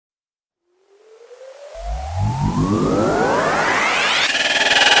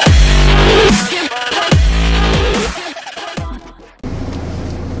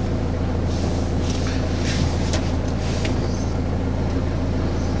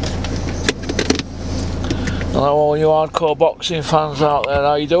Hello all you hardcore boxing fans out there,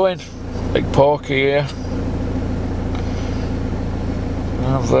 how you doing? Big Porky here.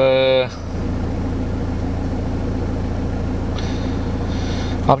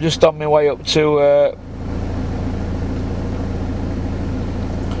 I'm just on my way up to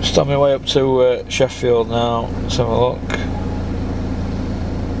Sheffield now. Let's have a look.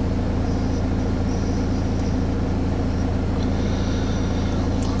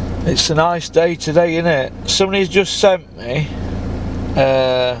 It's a nice day today, isn't it? Somebody's just sent me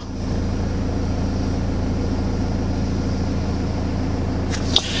a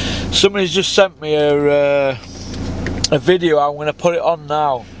video. I'm going to put it on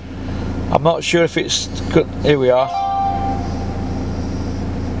now. I'm not sure if it's good. Here we are.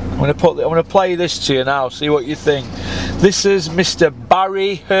 I'm going to play this to you now. See what you think. This is Mr.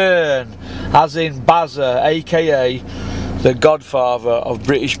 Barry Hearn, as in Bazza, aka the godfather of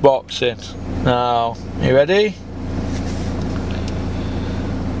British boxing. Now, you ready?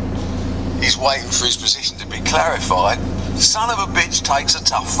 He's waiting for his position to be clarified. The son of a bitch takes a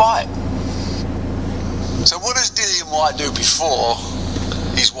tough fight. So what does Dillian White do before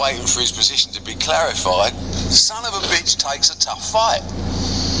he's waiting for his position to be clarified? The son of a bitch takes a tough fight.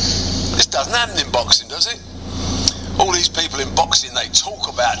 This doesn't happen in boxing, does it? All these people in boxing, they talk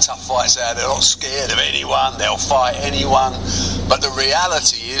about tough fights, how they're not scared of anyone, they'll fight anyone, but the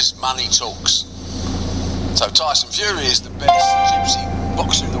reality is money talks. So Tyson Fury is the best gypsy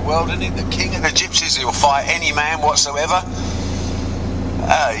boxer in the world, isn't he? The king of the gypsies. He'll fight any man whatsoever.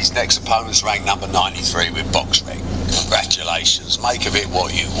 His next opponent's ranked number 93 with BoxRec. Congratulations, make of it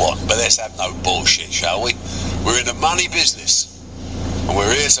what you want, but let's have no bullshit, shall we? We're in the money business, and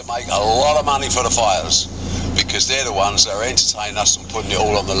we're here to make a lot of money for the fighters, because they're the ones that are entertaining us and putting it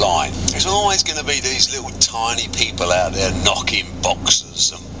all on the line. There's always going to be these little tiny people out there knocking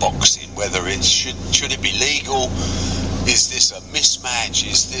boxers and boxing, whether it should it be legal? Is this a mismatch?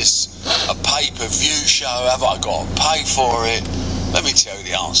 Is this a pay-per-view show? Have I got to pay for it? Let me tell you,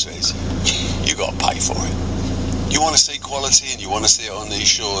 the answer is you got to pay for it. You want to see quality and you want to see it on these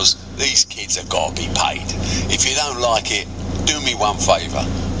shores, these kids have got to be paid. If you don't like it, do me one favour,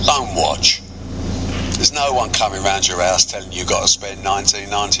 don't watch. There's no one coming round your house telling you you've got to spend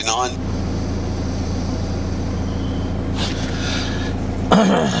 $19.99.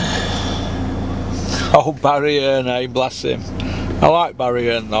 Oh, Barry Hearn, eh? Bless him. I like Barry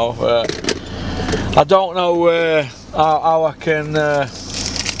Hearn though. I don't know how I can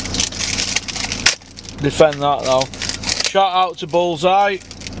defend that though. Shout out to Bullseye.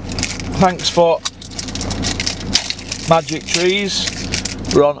 Thanks for Magic Trees.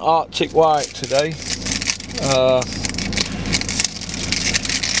 We're on Arctic White today.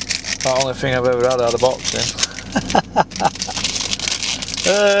 The only thing I've ever had out of boxing.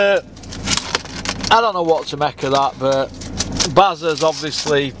 I don't know what to make of that, but Bazza's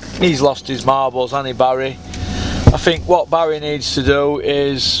obviously, he's lost his marbles, hasn't he, Barry? I think what Barry needs to do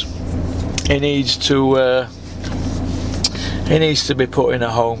is he needs to be put in a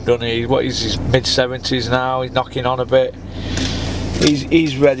home, doesn't he? What is his mid-70s now? He's knocking on a bit.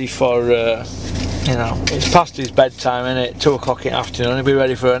 He's ready for you know, it's past his bedtime, isn't it? 2 o'clock in the afternoon. He'll be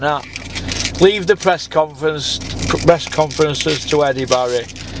ready for a nap. Leave the press conferences to Eddie, Barry.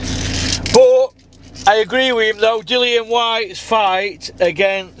 But I agree with him though. Dillian White's fight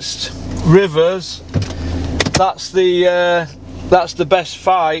against Rivers, that's the best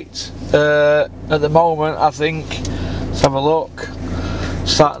fight at the moment, I think. Let's have a look.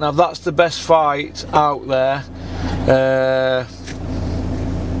 Sat-nav, that's the best fight out there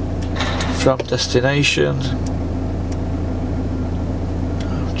from destination.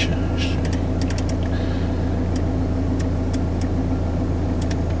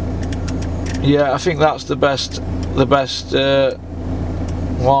 Yeah, I think that's the best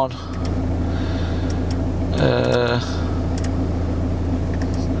one.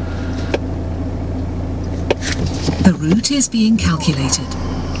 The route is being calculated.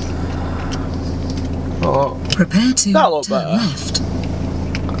 Oh, prepare to turn left.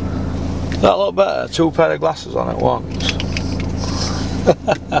 That look better. 2 pair of glasses on at once.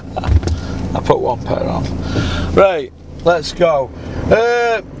 I put 1 pair on. Right, let's go.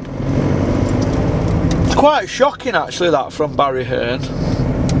 It's quite shocking actually, that from Barry Hearn.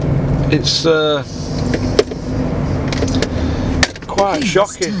 It's quite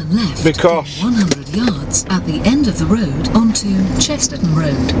shocking because 100 yards at the end of the road onto Chesterton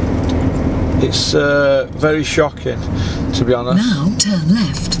Road. It's very shocking, to be honest. Now turn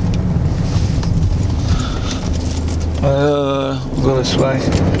left. We'll go this way.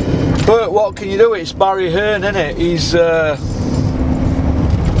 But what can you do? It's Barry Hearn, isn't it? He's, you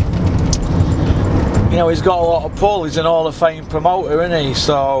know, he's got a lot of pull. He's an Hall of Fame promoter, isn't he?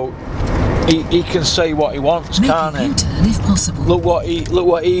 So he can say what he wants, Make can't a he? U-turn if possible. Look what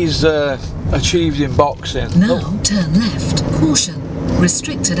he's achieved in boxing. Now Look. turn left. Caution.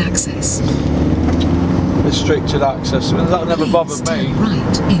 Restricted access. Restricted access. I mean, that never bothered Please me. turn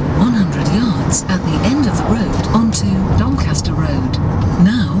right in 100 yards at the end of the road onto Doncaster Road.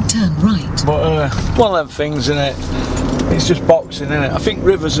 Now turn right. But one of them things, innit? It's just boxing, innit? I think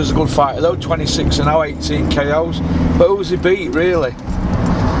Rivers is a good fighter though, 26 and now 18 KOs. But who's he beat, really?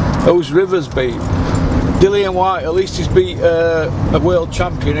 Who's Rivers beat? Dillian White, at least he's beat a world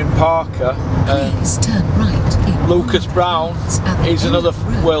champion in Parker. Please turn right in Lucas 100 Brown, yards at the he's end another of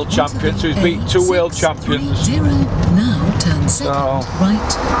the road world onto champion, the so he's beat 2 world champions. A630. Now turn second So-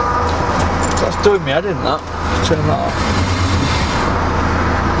 right. That's doing me head in, that. Turn that off.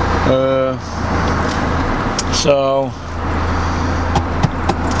 So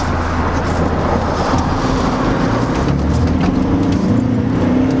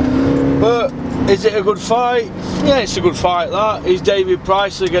but is it a good fight? Yeah, it's a good fight, that. Is David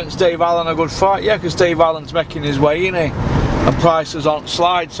Price against Dave Allen a good fight? Yeah, because Dave Allen's making his way, isn't he? And Price is on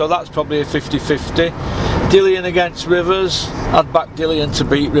slide, so that's probably a 50-50. Dillian against Rivers. I'd back Dillian to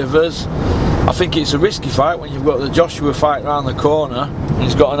beat Rivers. I think it's a risky fight when you've got the Joshua fight around the corner and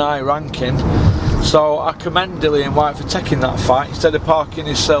he's got an high ranking. So I commend Dillian White for taking that fight instead of parking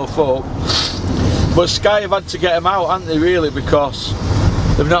himself up. But Sky have had to get him out, haven't they, really, because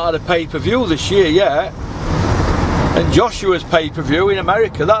they've not had a pay-per-view this year yet. And Joshua's pay-per-view in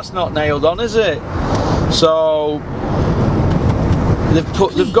America, that's not nailed on, is it? So they've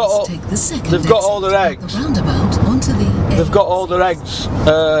got all their eggs. They've got all their eggs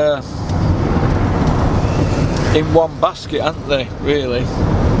in one basket, haven't they, really?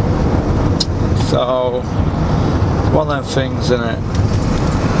 So one of them things, isn't it?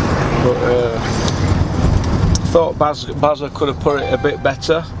 But I thought Bazza could have put it a bit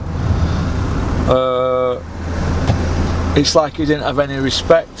better. It's like he didn't have any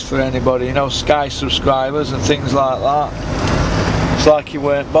respect for anybody, you know, Sky subscribers and things like that. It's like he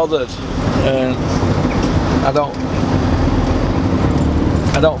weren't bothered, and I don't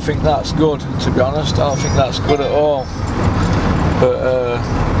think that's good, to be honest. I don't think that's good at all. But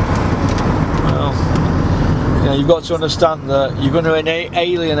well, you know, you've got to understand that you're going to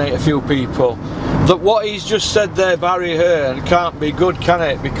alienate a few people. That what he's just said there, Barry Hearn, can't be good, can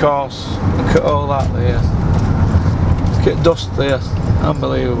it? Because look at all that there. Look at dust there.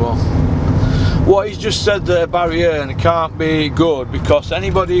 Unbelievable. What he's just said there, Barry Hearn, can't be good because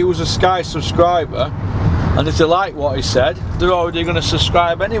anybody who's a Sky subscriber, and if they like what he said, they're already going to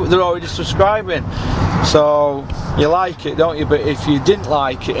subscribe anyway. They're already subscribing. So you like it, don't you? But if you didn't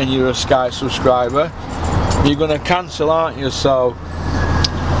like it and you're a Sky subscriber, you're going to cancel, aren't you? So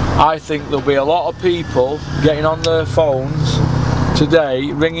I think there'll be a lot of people getting on their phones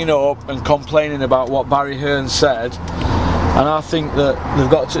today, ringing up and complaining about what Barry Hearn said. And I think that they've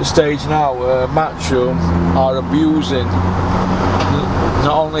got to the stage now where Matchroom are abusing,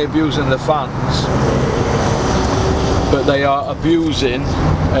 not only abusing the fans, but they are abusing,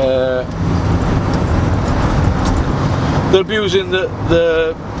 they're abusing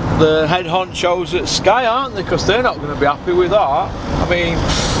the head honchos at Sky, aren't they? Because they're not going to be happy with that. I mean,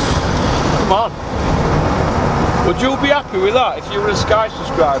 come on. Would you be happy with that if you were a Sky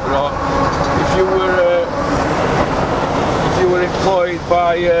subscriber, or if you were employed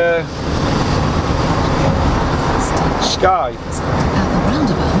by Sky? At the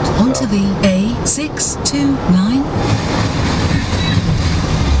roundabout onto the A629.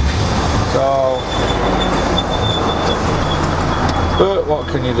 So, but what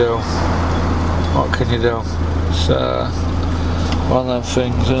can you do? What can you do? It's one of them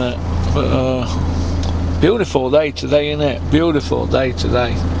things, isn't it? But beautiful day today, isn't it? Beautiful day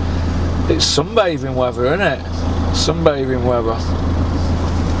today. It's sunbathing weather, isn't it? Sunbathing weather.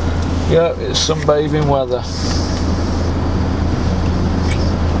 Yeah, it's sunbathing weather.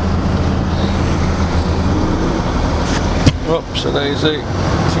 Oops, a daisy. I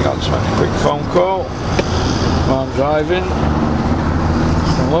think I'll just make a quick phone call while I'm driving.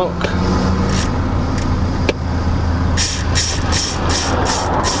 Look.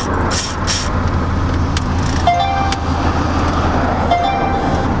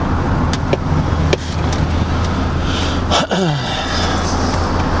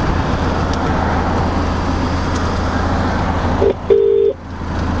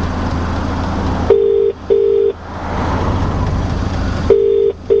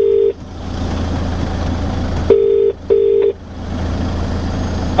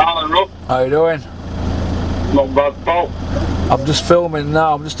 How you doing? Not bad, pal. I'm just filming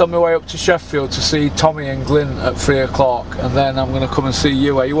now. I'm just on my way up to Sheffield to see Tommy and Glyn at 3 o'clock, and then I'm going to come and see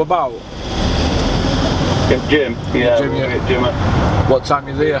you. Are you about? Gym? Yeah, Gym, yeah. Gym. What time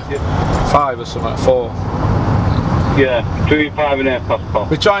are you there? Yeah. 5 or something, 4? Yeah, between 5 and 8 past, pal.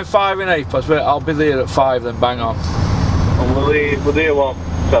 We try 5 and 8 past, I'll be there at 5 then, bang on. And we're there what,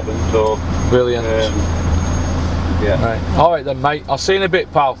 7, so... Brilliant. Yeah. Right. Alright then, mate. I'll see you in a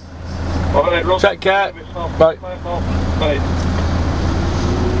bit, pal. Alright, Ross. Take care. Bye. Bye.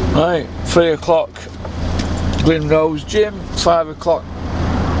 Right, 3 o'clock, Glyn Rose Gym, 5 o'clock,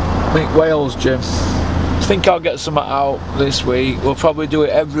 Mick Wales Gym. I think I'll get something out this week. We'll probably do it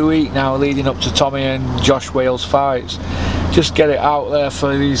every week now leading up to Tommy and Josh Wales fights. Just get it out there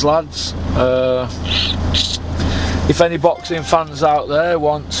for these lads. If any boxing fans out there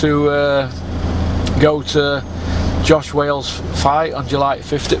want to go to Josh Wales' fight on July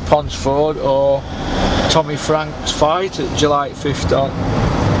 5th at Ponsford, or Tommy Frank's fight at July 5th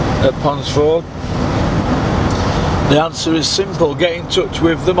at Ponsford, the answer is simple. Get in touch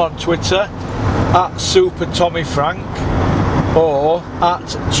with them on Twitter at Super Tommy Frank or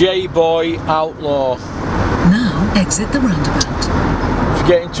at JBoyOutlaw. Now exit the roundabout. If you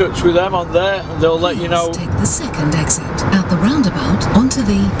get in touch with them on there, they'll let you know. Take the second exit at the roundabout onto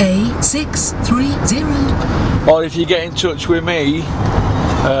the A630. Or if you get in touch with me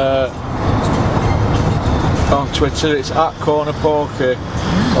on Twitter, it's at Corner Porky.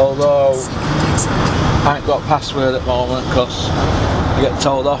 Although I ain't got a password at the moment because I get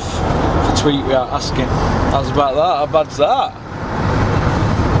told off for tweet without asking. How's about that? How bad's that?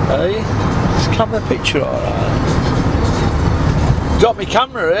 Hey, is the camera picture alright? Got my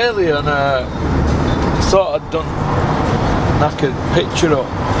camera earlier and thought I'd done knackered picture up,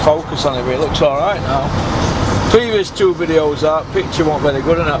 focus on it, but it looks alright now. Previous 2 videos that picture wasn't very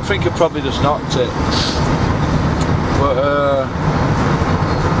good, and I think I probably just knocked it. But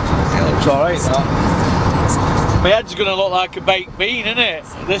it looks alright now. My head's gonna look like a baked bean, innit?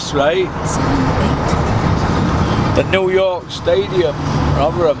 At this rate. The New York Stadium,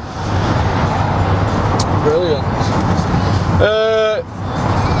 Rotherham. Brilliant.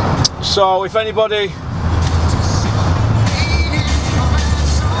 So if anybody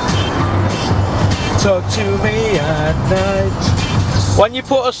talk to me at night. When you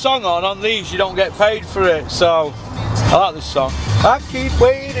put a song on these, you don't get paid for it, so I like this song. I keep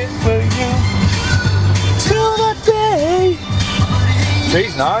waiting for you till the day.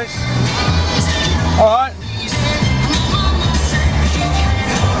 She's nice. Alright.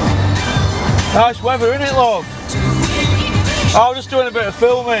 Nice weather, innit, love? I was just doing a bit of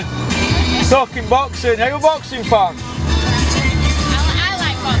filming. Talking boxing. Are you a boxing fan? I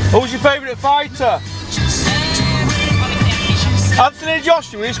like boxing. Who's your favourite fighter? Anthony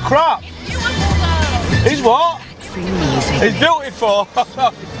Joshua, he's crap. He's what? He's beautiful.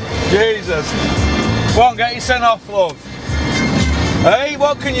 Jesus. Go on, get your sent off, love. Hey,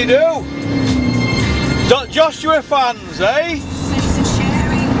 what can you do? Joshua fans, eh?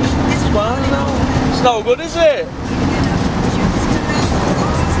 It's no good, is it?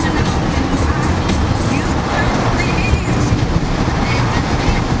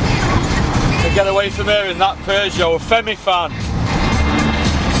 Get away from here in that Peugeot, a Femi fan.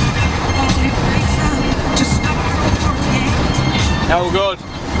 No good.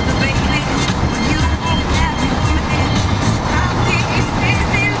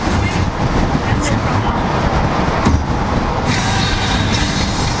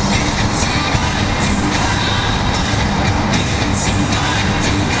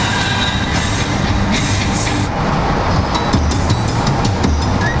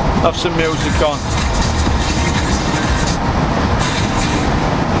 Have some music on.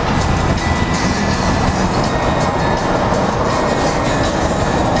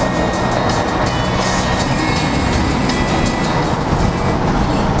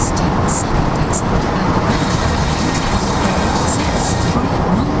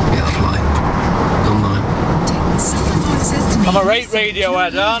 I'm a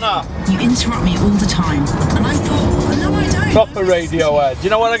Radiohead, aren't I? You interrupt me all the time. And I thought, no, I don't. Proper Radiohead. Do you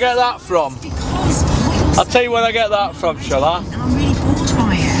know where I get that from? I'll tell you where I get that from, shall I? And I'm really bored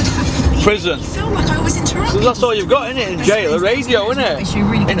by it. Prison. You feel like I was interrupting. So that's all you've got, innit, in jail, a radio, innit?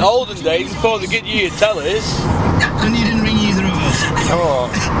 In olden days, before they get you your tellies. And you didn't ring either of us. Oh.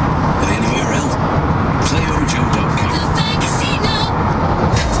 Anywhere else? PlayOjo.com.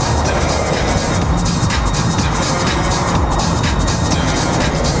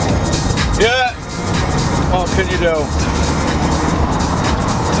 Yeah. What can you do?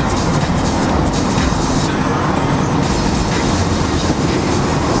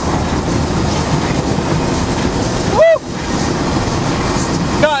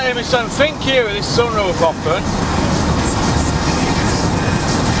 hear me sound think here with this sunroof open.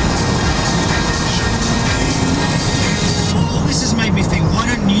 All this has made me think,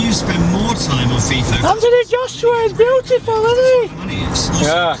 why don't you spend more time on FIFA? Anthony Joshua is beautiful, isn't he? Money is.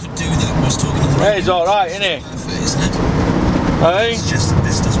 Yeah. Could do that whilst talking on the Yeah, he's alright, isn't he? isn't it? Hey? It's just that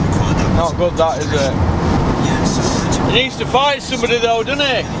this doesn't require that. Not good, that, is it? Yeah, so He needs to fight somebody though, doesn't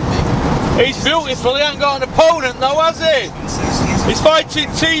he? He's beautiful, he ain't got an opponent though, has he? He's fighting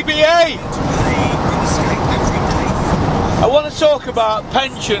TBA. I want to talk about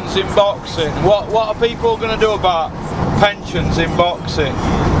pensions in boxing. What are people going to do about pensions in boxing?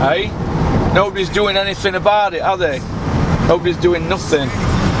 Eh? Nobody's doing anything about it, are they? Nobody's doing nothing.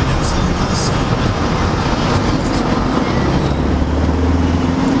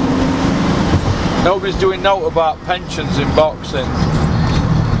 Nobody's doing note about pensions in boxing.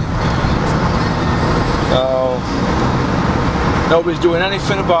 So, nobody's doing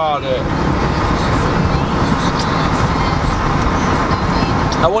anything about it.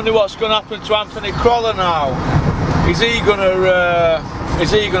 I wonder what's going to happen to Anthony Crolla now. Is he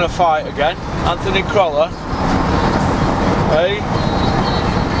gonna fight again, Anthony Crolla? Hey?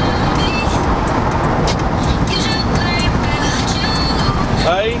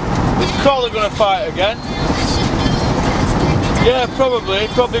 Hey? Is Crolla gonna fight again? Yeah, probably.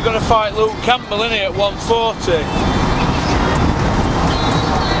 Probably gonna fight Luke Campbell, isn't he, at 140?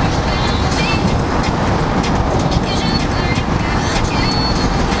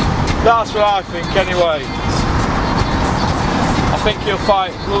 That's what I think anyway. I think he'll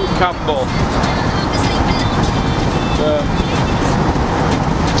fight Luke Campbell.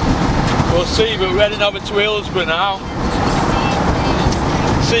 We'll see, but we're heading over to Hillsborough now.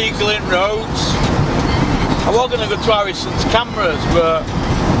 See Glyn Roads. I was going to go to Harrison's cameras, but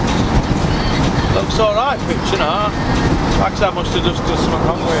looks alright picture now. Like I said, I must have just done something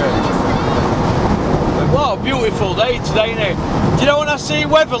wrong with it. But what a beautiful day today, innit? Do you know when I see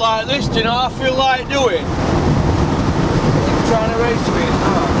weather like this, do you know what I feel like doing? I'm trying to race me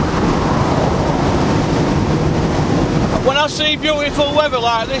now. When I see beautiful weather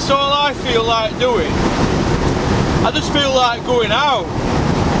like this, all I feel like doing, I just feel like going out,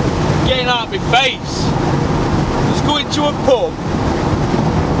 getting out of my face, just going to a pub,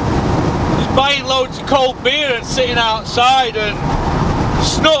 just buying loads of cold beer and sitting outside and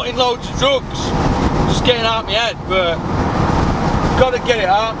snorting loads of drugs, just getting out of my head. But I've got to get it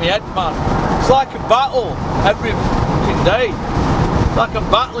out of my head, man. It's like a battle every fucking day. It's like I'm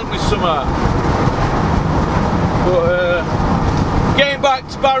battling with someone. But getting back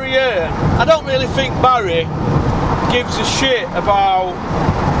to Barry Hearn, I don't really think Barry gives a shit about.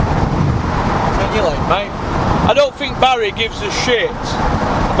 You like, mate? I don't think Barry gives a shit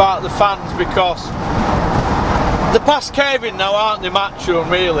about the fans, because they're past caring now, aren't they,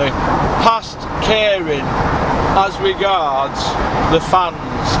 Matchroom, really? Past caring as regards the fans.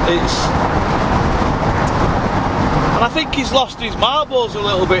 And I think he's lost his marbles a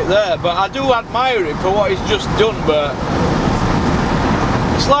little bit there, but I do admire him for what he's just done. But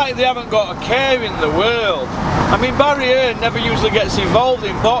it's like they haven't got a care in the world. I mean, Barry Hearn never usually gets involved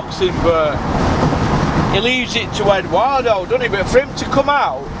in boxing, but he leaves it to Eduardo, doesn't he? But for him to come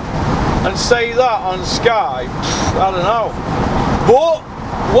out and say that on Sky, I don't know. But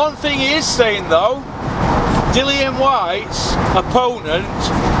one thing he is saying though, Dillian Whyte's opponent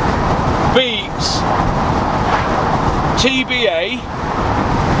beats TBA,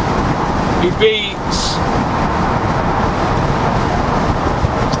 he beats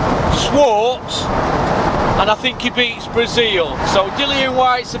Schwartz, and I think he beats Brazil. So Dillian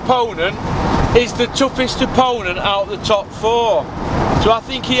Whyte's opponent is the toughest opponent out of the top four. So I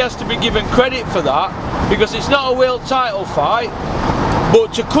think he has to be given credit for that, because it's not a world title fight,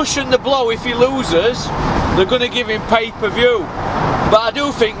 but to cushion the blow if he loses, they're going to give him pay-per-view. But I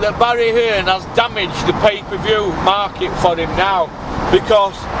do think that Barry Hearn has damaged the pay-per-view market for him now,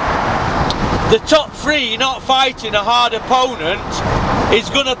 because the top three not fighting a hard opponent is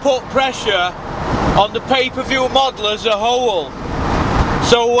going to put pressure on the pay-per-view model as a whole.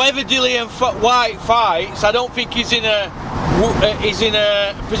 So whoever Dillian Whyte fights, I don't think he's in a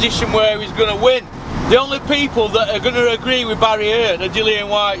position where he's going to win. The only people that are going to agree with Barry Hearn are Dillian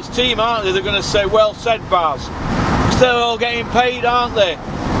Whyte's team, aren't they? They're going to say, well said, Baz. Because they're all getting paid, aren't they?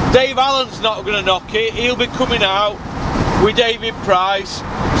 Dave Allen's not going to knock it. He'll be coming out with David Price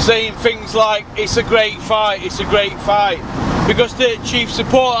saying things like, it's a great fight, it's a great fight. Because they're chief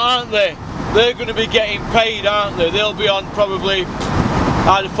support, aren't they? They're going to be getting paid, aren't they? They'll be on probably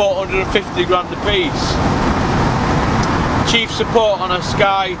either 450 grand a piece. Chief support on a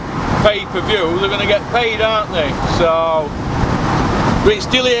Sky pay-per-view, they're going to get paid, aren't they? So but it's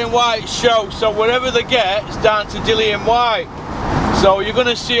Dillian White's show, so whatever they get, it's down to Dillian White. So you're going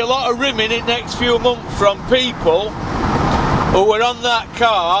to see a lot of rimming in the next few months from people who were on that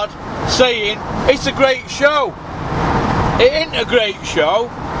card saying it's a great show. It ain't a great show,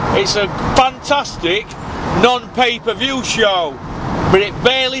 it's a fantastic non-pay-per-view show, but it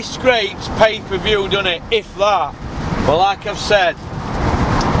barely scrapes pay-per-view, doesn't it, if that. But like I've said,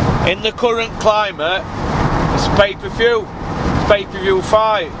 in the current climate, it's pay-per-view, pay-per-view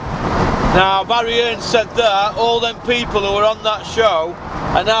fight. Now Barry Hearn said that all them people who were on that show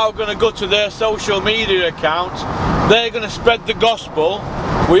are now going to go to their social media accounts, they're going to spread the gospel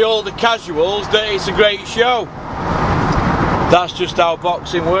with all the casuals that it's a great show. That's just how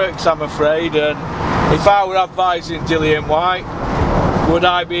boxing works, I'm afraid, and if I were advising Dillian White, would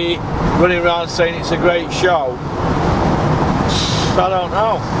I be running around saying it's a great show? I don't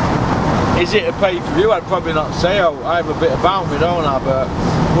know. Is it a pay-per-view? I'd probably not say. Oh, I have a bit about me, don't I? But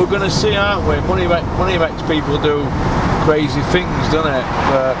we're going to see, aren't we? Money makes people do crazy things, doesn't it?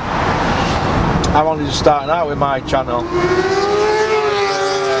 But I'm only just starting out with my channel.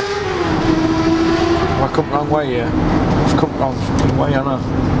 Have I come the wrong way here? I've come the wrong fucking way, haven't I?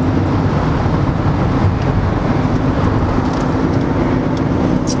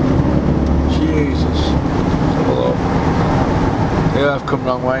 Jesus. Yeah, I've come the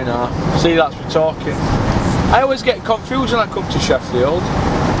wrong way now. See, that's for talking. I always get confused when I come to Sheffield.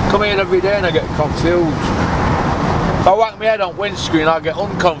 Come here every day and I get confused. If I whack my head on windscreen, I get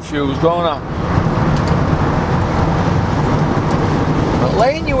unconfused, don't I? But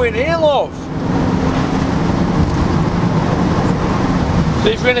laying you in here, love. So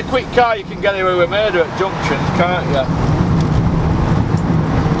if you're in a quick car, you can get away with murder at junctions, can't you?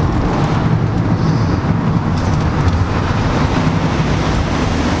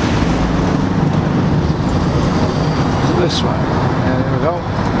 This way. Yeah, there we go.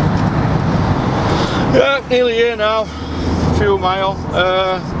 Yeah, nearly here now. A few mile.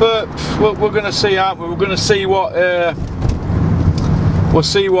 But we're going to see, aren't we? We're going to see what. We'll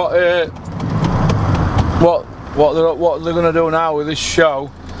see what they're going to do now with this show.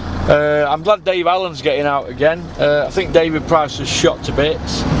 I'm glad Dave Allen's getting out again. I think David Price was shot to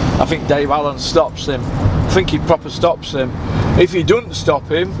bits. I think Dave Allen stops him. I think he proper stops him. If he doesn't stop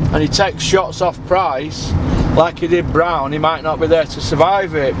him and he takes shots off Price like he did Brown, he might not be there to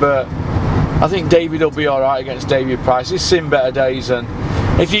survive it, but I think David will be alright against David Price. He's seen better days, and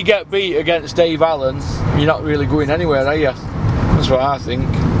if you get beat against Dave Allen, you're not really going anywhere, are you? That's what I think.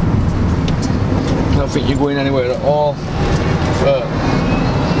 I don't think you're going anywhere at all. But,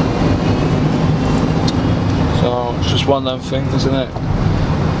 so it's just one of them things, isn't it?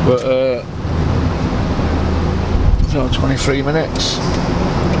 But so 23 minutes.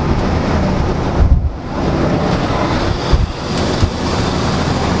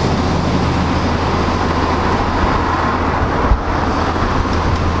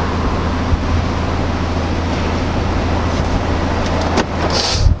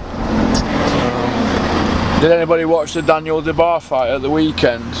 Did anybody watch the Daniel DeBar fight at the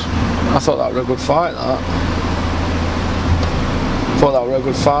weekend? I thought that was a good fight, that. I thought that was a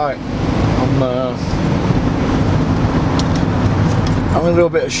good fight. I'm going to do a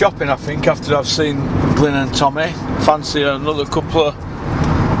bit of shopping, I think, after I've seen Glyn and Tommy. Fancy another couple of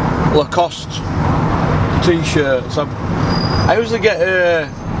Lacoste t-shirts. I usually get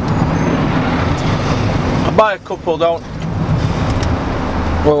I buy a couple, don't.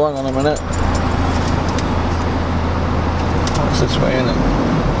 Well, hang on a minute. What's this way, innit?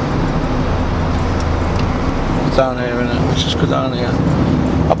 It's down here, innit? Let's just go down here.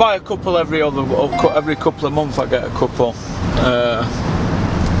 I buy a couple every couple of months. I get a couple.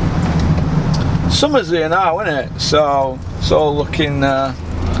 Summer's here now, isn't it? So it's all looking.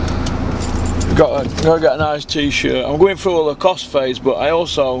 Gotta get a nice t-shirt. I'm going through a Lacoste phase, but I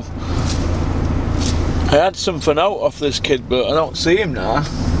had something out off this kid, but I don't see him now.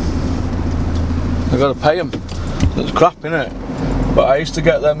 I gotta pay him. That's crap, innit? But I used to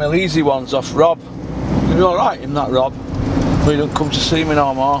get them Elise ones off Rob. He was alright in that Rob. But he don't come to see me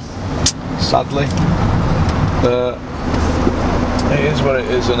no more, sadly. But it is what it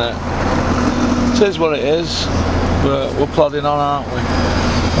is, isn't it? It is what it is. But we're plodding on, aren't we?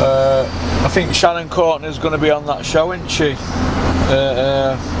 I think Shannon Courtney's going to be on that show, isn't she?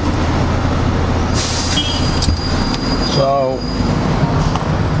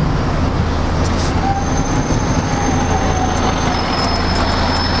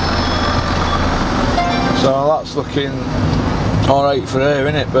 So that's looking alright for her,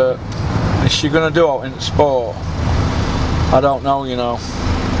 isn't it? But is she going to do out in sport? I don't know, you know.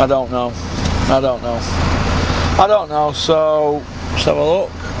 I don't know. So let's have a look.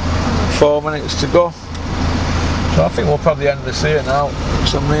 4 minutes to go. So I think we'll probably end this here now.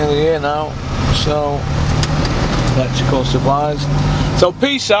 So I'm nearly here now. So electrical supplies. So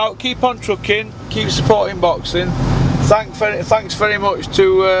peace out, keep on trucking, keep supporting boxing. Thanks very much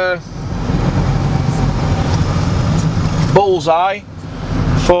to Bullseye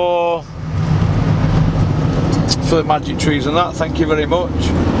for the magic trees and that. Thank you very much.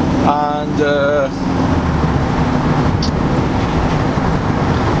 And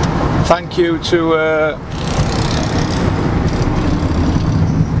thank you to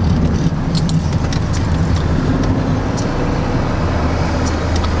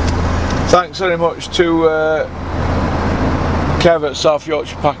thanks very much to Kev at South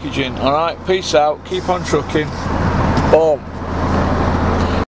Yorkshire Packaging. Alright, peace out, keep on trucking. Boom.